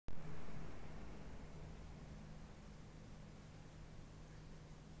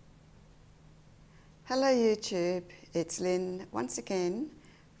Hello YouTube, it's Lynn once again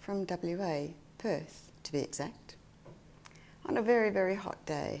from WA, Perth to be exact, on a very hot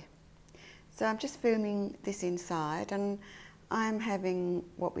day. So I'm just filming this inside and I'm having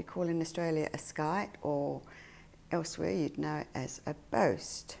what we call in Australia a skite, or elsewhere you'd know it as a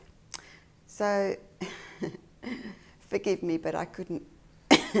boast. So forgive me, but I couldn't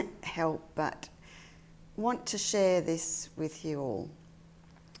help but want to share this with you all.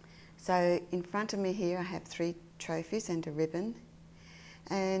 So in front of me here I have 3 trophies and a ribbon,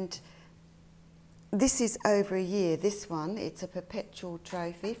 and this is over a year. This one, it's a perpetual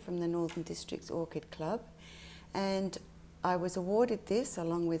trophy from the Northern Districts Orchid Club, and I was awarded this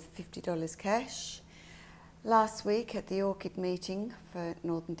along with $50 cash last week at the Orchid meeting for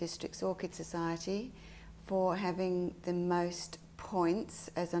Northern Districts Orchid Society for having the most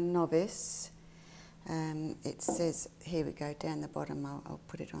points as a novice. It says, here we go, down the bottom, I'll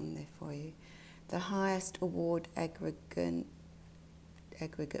put it on there for you. The highest award aggregate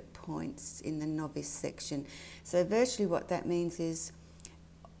points in the novice section. So virtually what that means is,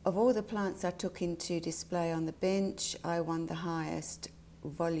 of all the plants I took into display on the bench, I won the highest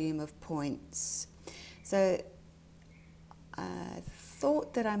volume of points. So I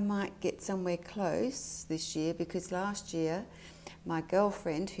thought that I might get somewhere close this year, because last year my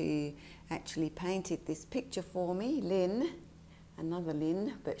girlfriend, who actually painted this picture for me, Lynn, another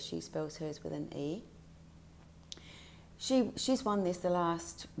Lynn, but she spells hers with an E. She's won this the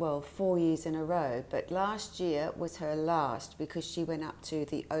last, well, 4 years in a row, but last year was her last because she went up to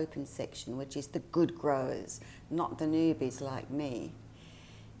the open section, which is the good growers, not the newbies like me.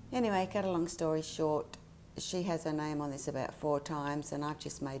 Anyway, cut a long story short, she has her name on this about 4 times and I've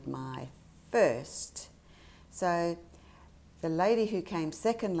just made my first. So the lady who came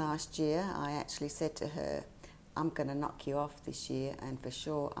second last year, I actually said to her, I'm going to knock you off this year, and for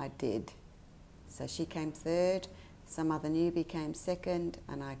sure I did. So she came third, some other newbie came second,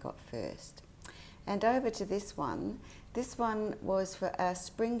 and I got first. And over to this one. This one was for our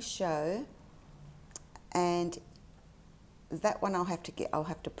spring show, and that one I'll have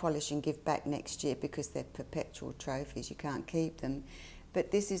to polish and give back next year because they're perpetual trophies, you can't keep them. But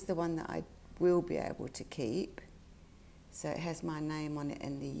this is the one that I will be able to keep. So it has my name on it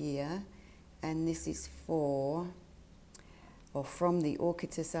and the year, and this is from the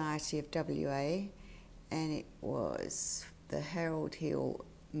Orchid Society of WA, and it was the Harold Hill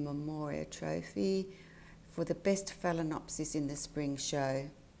Memorial Trophy for the best phalaenopsis in the spring show.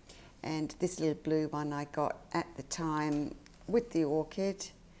 And this little blue one I got at the time with the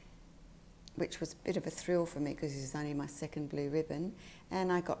orchid, which was a bit of a thrill for me because this is only my second blue ribbon,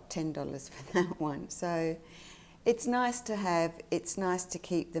 and I got $10 for that one. So it's nice to have, it's nice to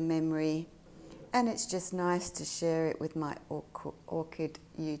keep the memory, and it's just nice to share it with my Orchid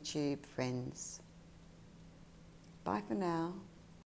YouTube friends. Bye for now.